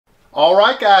All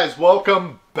right, guys,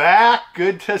 welcome back.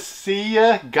 Good to see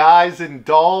you, guys and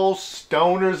dolls,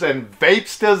 stoners, and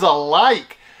vapesters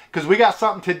alike, because we got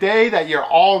something today that you're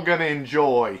all going to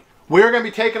enjoy. We're going to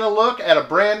be taking a look at a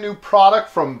brand new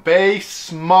product from Bay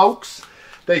Smokes.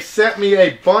 They sent me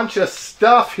a bunch of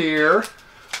stuff here.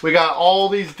 We got all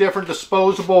these different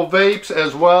disposable vapes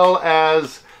as well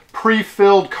as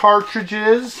pre-filled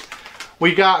cartridges.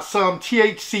 We got some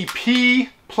THCP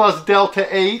plus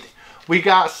Delta 8. We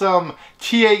got some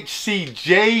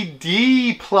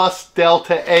THCJD plus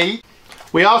Delta 8.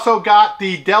 We also got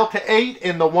the Delta 8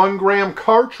 in the 1 gram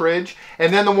cartridge.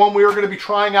 And then the one we are going to be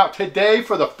trying out today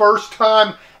for the first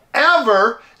time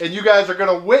ever, and you guys are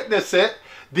going to witness it,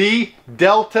 the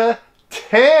Delta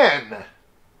 10.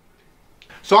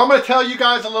 So I'm going to tell you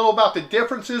guys a little about the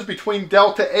differences between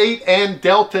Delta 8 and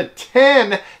Delta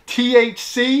 10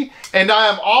 THC. And I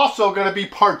am also going to be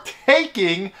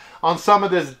partaking on some of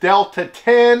this Delta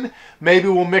 10. Maybe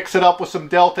we'll mix it up with some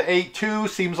Delta 8 too.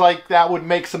 Seems like that would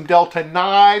make some Delta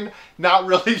 9. Not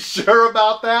really sure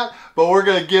about that, but we're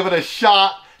going to give it a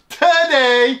shot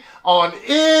today on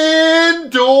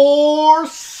Indoor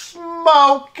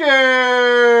Smokers.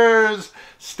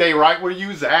 Stay right where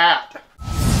you's at.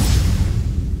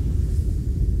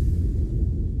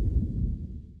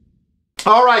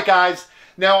 All right, guys.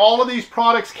 Now, all of these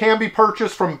products can be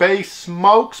purchased from Bay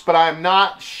Smokes, but I'm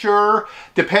not sure,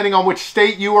 depending on which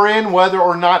state you are in, whether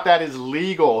or not that is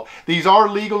legal. These are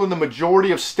legal in the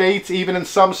majority of states. Even in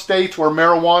some states where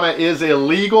marijuana is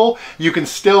illegal, you can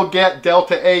still get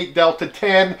Delta 8, Delta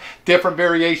 10, different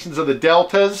variations of the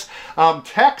Deltas.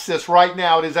 Texas, right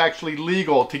now, it is actually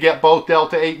legal to get both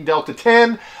Delta 8 and Delta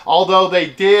 10, although they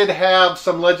did have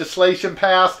some legislation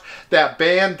passed that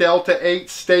banned Delta 8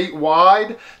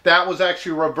 statewide. That was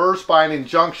actually reversed by an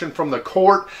injunction from the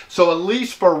court. So at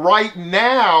least for right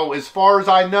now, as far as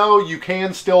I know, you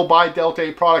can still buy Delta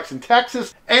 8 products in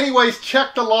Texas. Anyways,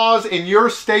 check the laws in your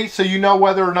state so you know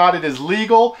whether or not it is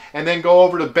legal, and then go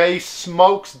over to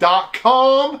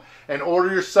baysmokes.com and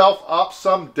order yourself up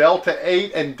some Delta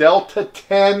 8 and Delta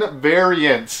 10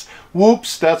 variants.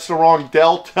 Whoops, that's the wrong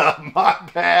Delta. My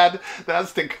bad.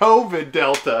 That's the COVID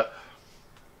Delta.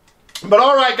 But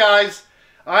all right, guys,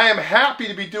 I am happy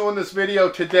to be doing this video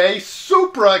today.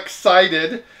 Super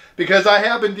excited because I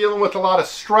have been dealing with a lot of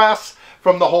stress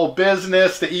from the whole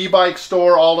business, the e-bike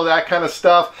store, all of that kind of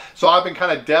stuff. So I've been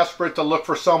kind of desperate to look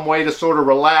for some way to sort of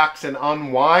relax and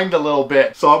unwind a little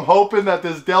bit. So I'm hoping that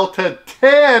this Delta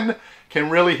 10 can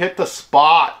really hit the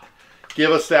spot.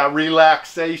 Give us that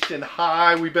relaxation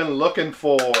high we've been looking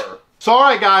for. So all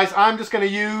right, guys, I'm just going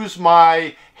to use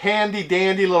my handy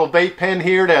dandy little vape pen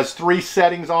here. It has 3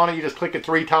 settings on it. You just click it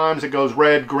 3 times. It goes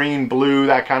red, green, blue,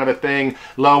 that kind of a thing.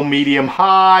 Low, medium,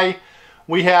 high.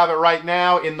 We have it right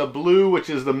now in the blue, which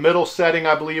is the middle setting,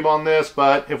 I believe, on this.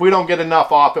 But if we don't get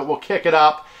enough off it, we'll kick it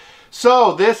up.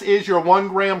 So this is your 1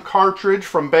 gram cartridge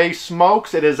from Bay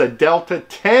Smokes. It is a Delta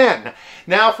 10.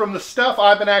 Now, from the stuff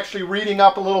I've been actually reading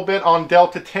up a little bit on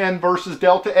Delta 10 versus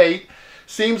Delta 8,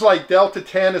 seems like Delta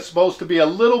 10 is supposed to be a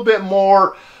little bit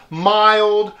more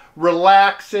mild,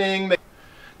 relaxing.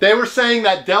 They were saying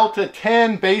that Delta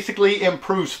 10 basically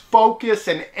improves focus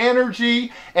and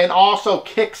energy and also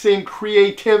kicks in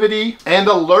creativity and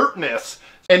alertness.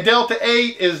 And Delta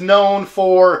 8 is known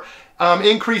for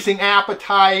increasing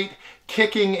appetite,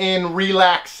 kicking in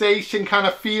relaxation kind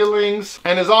of feelings,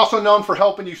 and is also known for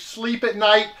helping you sleep at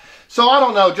night. So I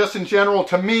don't know, just in general,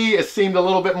 to me, it seemed a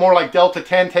little bit more like Delta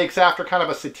 10 takes after kind of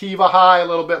a sativa high, a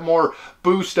little bit more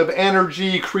boost of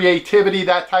energy, creativity,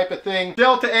 that type of thing.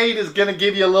 Delta 8 is going to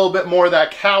give you a little bit more of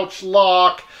that couch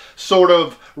lock, sort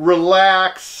of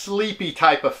relaxed, sleepy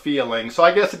type of feeling. So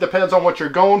I guess it depends on what you're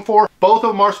going for. Both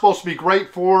of them are supposed to be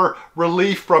great for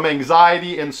relief from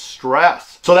anxiety and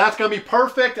stress. So that's going to be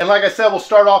perfect. And like I said, we'll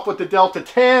start off with the Delta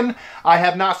 10. I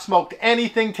have not smoked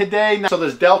anything today. So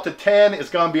this Delta 10 is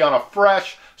going to be on a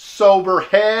fresh, sober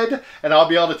head, and I'll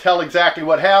be able to tell exactly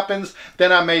what happens.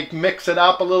 Then I may mix it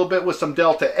up a little bit with some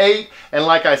Delta 8. And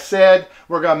like I said,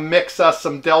 we're going to mix us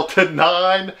some Delta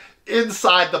 9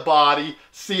 inside the body.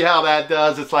 See how that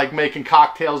does. It's like making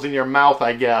cocktails in your mouth,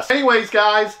 I guess. Anyways,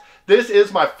 guys, this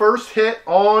is my first hit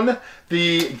on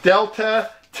the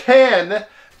Delta 10,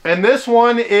 and this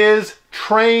one is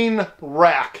Train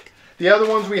Wreck. The other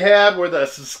ones we had were the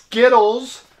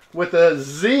Skittles with a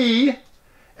Z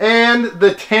and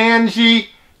the Tangy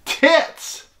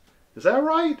Tits. Is that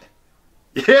right?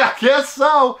 Yeah, I guess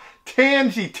so.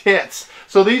 Tangy Tits.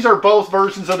 So these are both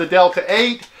versions of the Delta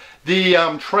 8.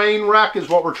 The Train Wreck is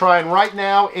what we're trying right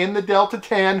now in the Delta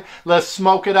 10. Let's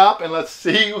smoke it up and let's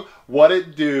see what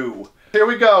it do. Here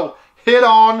we go. Hit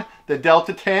on the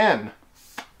Delta 10.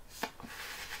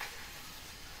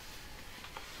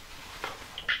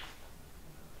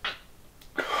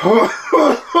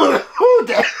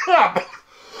 Damn.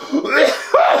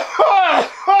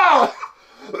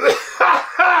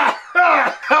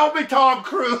 Help me, Tom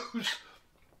Cruise.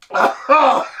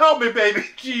 Help me, baby.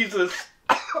 Jesus.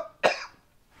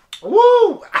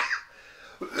 Woo.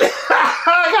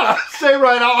 I gotta say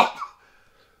right off.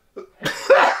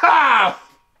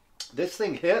 This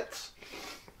thing hits.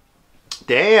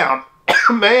 Damn.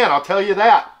 Man, I'll tell you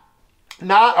that.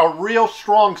 Not a real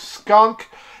strong skunk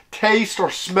taste or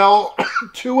smell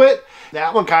to it.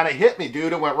 That one kind of hit me,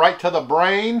 dude. It went right to the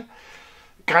brain.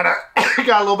 Kind of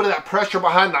got a little bit of that pressure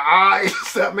behind the eyes.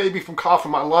 That may be from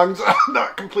coughing my lungs. I'm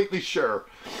not completely sure.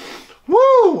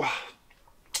 Woo!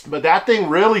 But that thing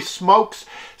really smokes.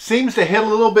 Seems to hit a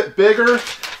little bit bigger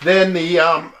than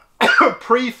the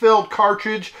pre-filled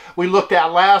cartridge we looked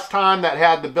at last time that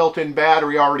had the built-in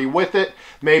battery already with it.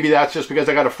 Maybe that's just because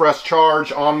I got a fresh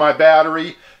charge on my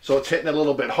battery, so it's hitting it a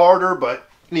little bit harder. But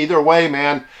either way,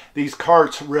 man, these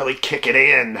carts really kick it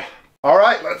in. All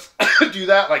right, let's do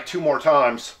that like 2 more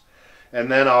times,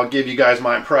 and then I'll give you guys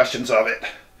my impressions of it.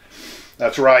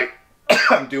 That's right,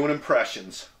 I'm doing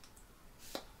impressions.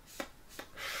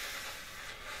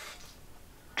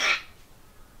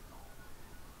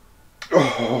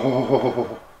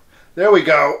 Oh, there we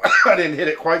go. I didn't hit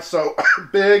it quite so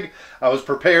big. I was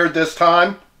prepared this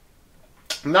time.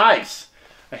 Nice.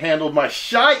 I handled my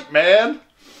shite, man.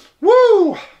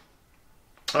 Woo!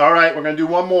 All right, we're going to do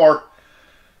one more.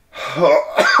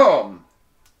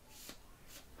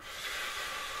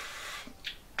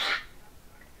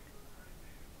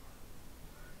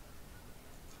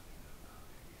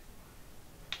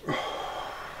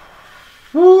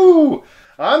 Woo!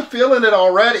 I'm feeling it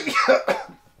already.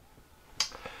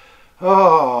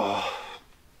 Oh,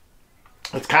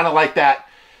 it's kind of like that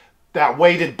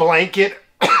weighted blanket.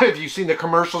 Have you seen the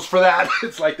commercials for that?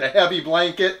 It's like the heavy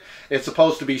blanket. It's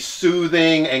supposed to be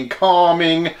soothing and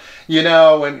calming, you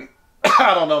know, and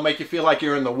I don't know, make you feel like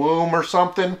you're in the womb or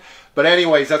something. But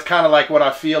anyways, that's kind of like what I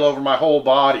feel over my whole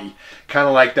body. Kind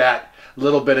of like that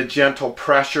little bit of gentle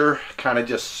pressure, kind of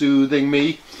just soothing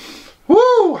me.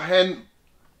 Woo! And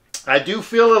I do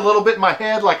feel a little bit in my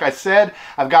head, like I said.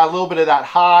 I've got a little bit of that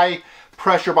high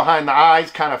pressure behind the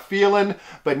eyes kind of feeling,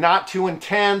 but not too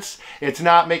intense. It's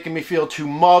not making me feel too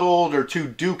muddled or too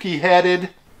dookie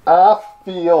headed. I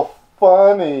feel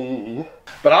funny.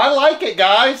 But I like it,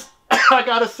 guys. I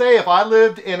gotta say, if I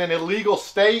lived in an illegal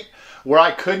state where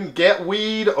I couldn't get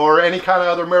weed or any kind of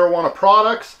other marijuana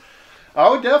products, I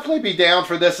would definitely be down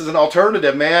for this as an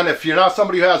alternative, man. If you're not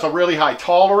somebody who has a really high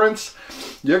tolerance,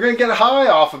 you're going to get high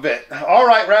off of it. All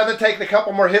right, rather than taking a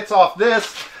couple more hits off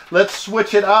this, let's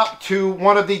switch it up to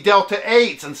one of the Delta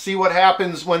 8s and see what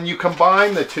happens when you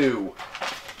combine the two.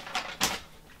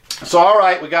 So, all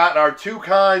right, we got our 2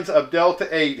 kinds of Delta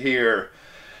 8 here.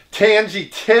 Tangy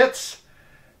Tits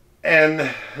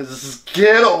and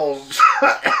Skittles.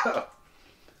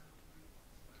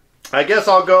 I guess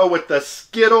I'll go with the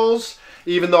Skittles,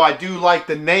 even though I do like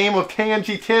the name of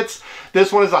Tangy Tits.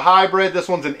 This one is a hybrid. This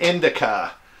one's an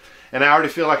indica. And I already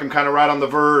feel like I'm kind of right on the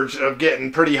verge of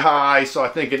getting pretty high, so I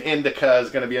think an indica is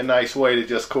going to be a nice way to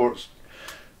just sorta.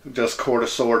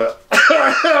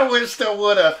 I wish I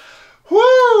woulda.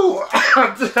 Woo!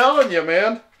 I'm telling you,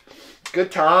 man.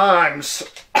 Good times.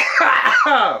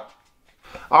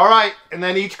 All right, and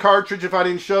then each cartridge, if I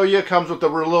didn't show you, comes with a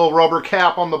little rubber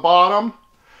cap on the bottom.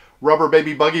 Rubber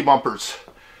baby buggy bumpers.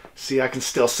 See, I can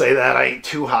still say that. I ain't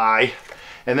too high.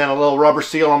 And then a little rubber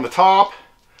seal on the top.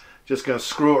 Just going to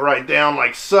screw it right down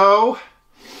like so.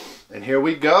 And here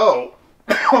we go.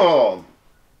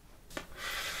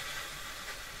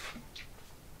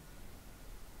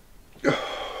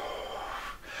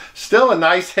 Still a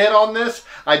nice hit on this.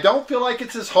 I don't feel like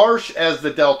it's as harsh as the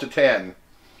Delta 10.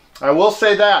 I will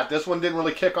say that. This one didn't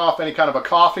really kick off any kind of a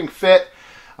coughing fit.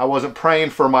 I wasn't praying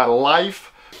for my life.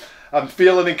 I'm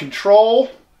feeling in control.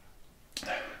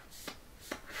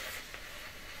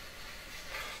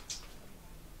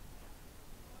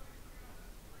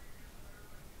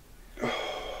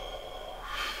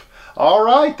 All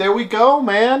right, there we go,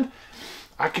 man.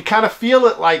 I could kind of feel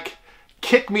it like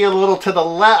kick me a little to the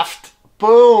left.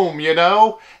 Boom, you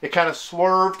know? It kind of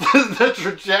swerved the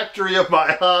trajectory of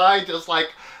my high just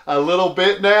like a little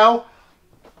bit now.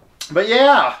 But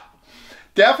yeah,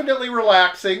 definitely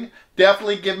relaxing.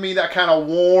 Definitely give me that kind of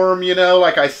warm, you know,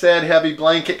 like I said, heavy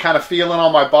blanket kind of feeling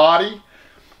on my body.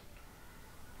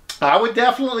 I would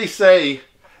definitely say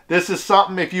this is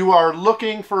something, if you are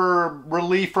looking for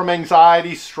relief from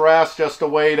anxiety, stress, just a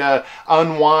way to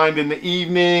unwind in the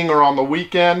evening or on the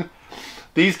weekend.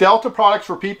 These Delta products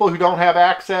for people who don't have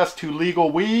access to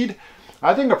legal weed,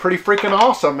 I think are pretty freaking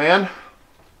awesome, man.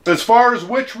 As far as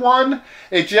which one,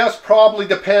 it just probably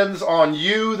depends on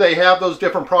you. They have those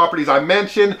different properties I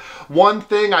mentioned. One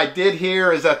thing I did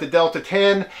hear is that the Delta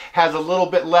 10 has a little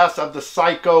bit less of the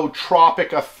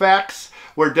psychotropic effects,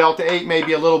 where Delta 8 may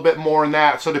be a little bit more in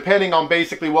that. So depending on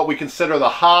basically what we consider the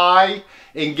high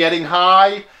in getting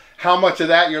high, how much of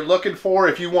that you're looking for.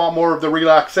 If you want more of the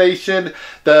relaxation,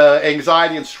 the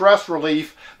anxiety and stress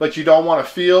relief, but you don't want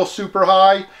to feel super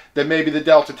high, then maybe the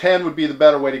Delta 10 would be the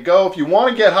better way to go. If you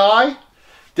want to get high,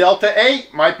 Delta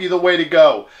 8 might be the way to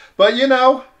go. But you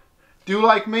know, do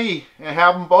like me and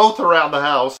have them both around the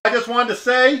house. I just wanted to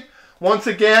say, once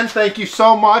again, thank you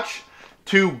so much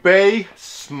to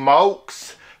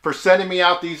IndoorSmokers for sending me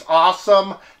out these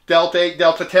awesome Delta 8,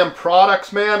 Delta 10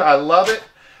 products, man. I love it.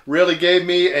 Really gave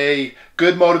me a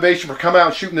good motivation for coming out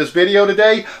and shooting this video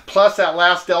today. Plus that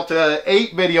last Delta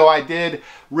 8 video I did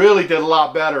really did a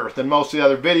lot better than most of the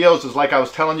other videos. It's like I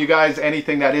was telling you guys,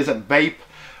 anything that isn't vape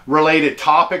related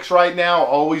topics right now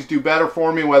always do better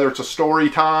for me, whether it's a story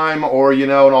time or, you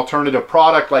know, an alternative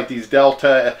product like these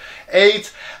Delta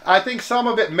 8s. I think some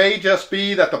of it may just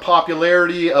be that the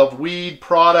popularity of weed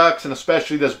products, and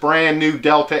especially this brand new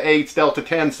Delta 8s, Delta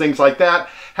 10s, things like that,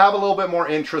 have a little bit more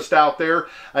interest out there.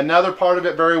 Another part of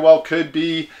it very well could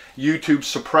be YouTube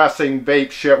suppressing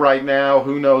vape shit right now.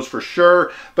 Who knows for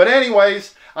sure. But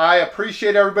anyways, I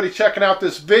appreciate everybody checking out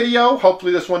this video.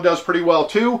 Hopefully this one does pretty well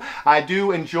too. I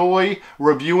do enjoy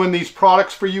reviewing these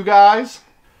products for you guys.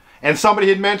 And somebody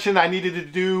had mentioned I needed to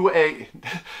do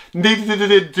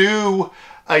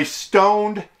a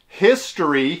stoned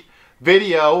history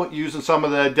video using some of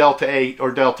the Delta 8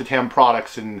 or Delta 10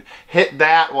 products, and hit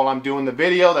that while I'm doing the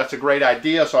video. That's a great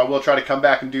idea, so I will try to come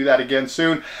back and do that again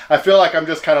soon. I feel like I'm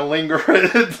just kind of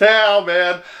lingering now,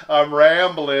 man. I'm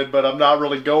rambling, but I'm not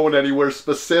really going anywhere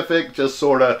specific, just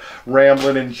sort of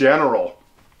rambling in general.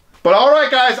 But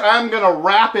alright guys, I'm going to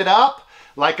wrap it up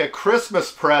like a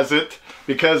Christmas present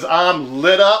because I'm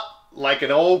lit up like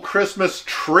an old Christmas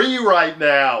tree right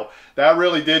now. That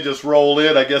really did just roll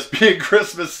in, I guess, being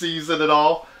Christmas season and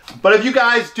all. But if you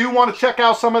guys do want to check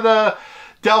out some of the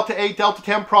Delta 8, Delta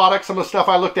 10 products, some of the stuff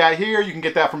I looked at here, you can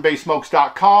get that from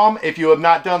baysmokes.com. If you have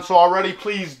not done so already,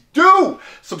 please do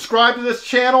subscribe to this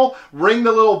channel, ring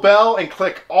the little bell, and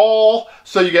click all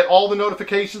so you get all the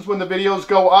notifications when the videos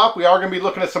go up. We are going to be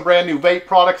looking at some brand new vape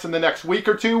products in the next week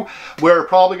or two. We're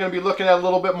probably going to be looking at a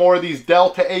little bit more of these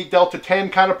Delta 8, Delta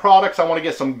 10 kind of products. I want to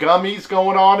get some gummies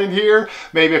going on in here,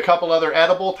 maybe a couple other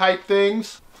edible type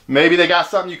things. Maybe they got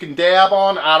something you can dab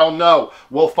on. I don't know.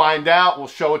 We'll find out. We'll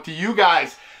show it to you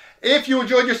guys. If you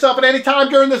enjoyed yourself at any time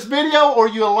during this video, or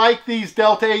you like these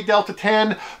Delta 8, Delta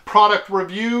 10 product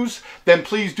reviews, then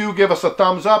please do give us a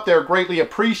thumbs up. They're greatly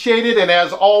appreciated. And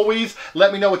as always,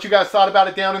 let me know what you guys thought about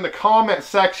it down in the comment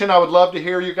section. I would love to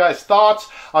hear you guys' thoughts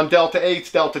on Delta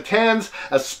 8s, Delta 10s,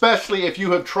 especially if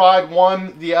you have tried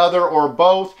one, the other, or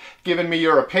both. Giving me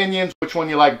your opinions, which one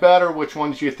you like better, which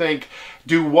ones you think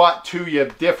do what to you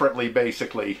differently,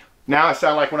 basically. Now I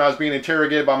sound like when I was being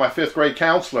interrogated by my 5th grade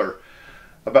counselor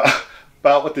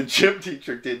about what the gym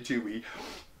teacher did to me.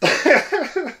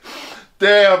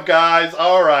 Damn, guys.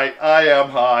 All right, I am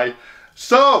high.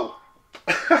 So,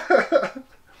 all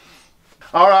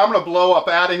right, I'm going to blow up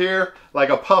out of here like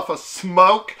a puff of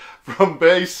smoke from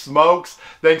IndoorSmokers.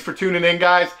 Thanks for tuning in,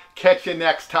 guys. Catch you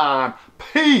next time.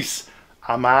 Peace.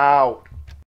 I'm out.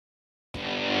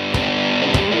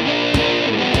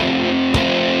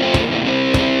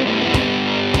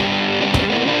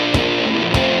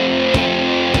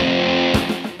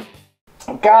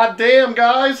 God damn,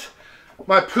 guys,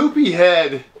 my poopy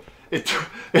head, it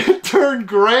turned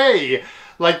gray,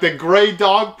 like the gray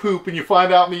dog poop when you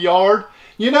find out in the yard.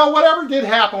 You know, whatever did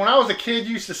happen, when I was a kid,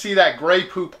 you used to see that gray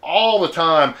poop all the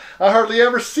time. I hardly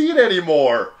ever see it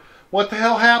anymore. What the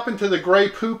hell happened to the gray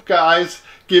poop, guys?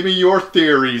 Give me your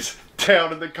theories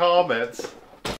down in the comments.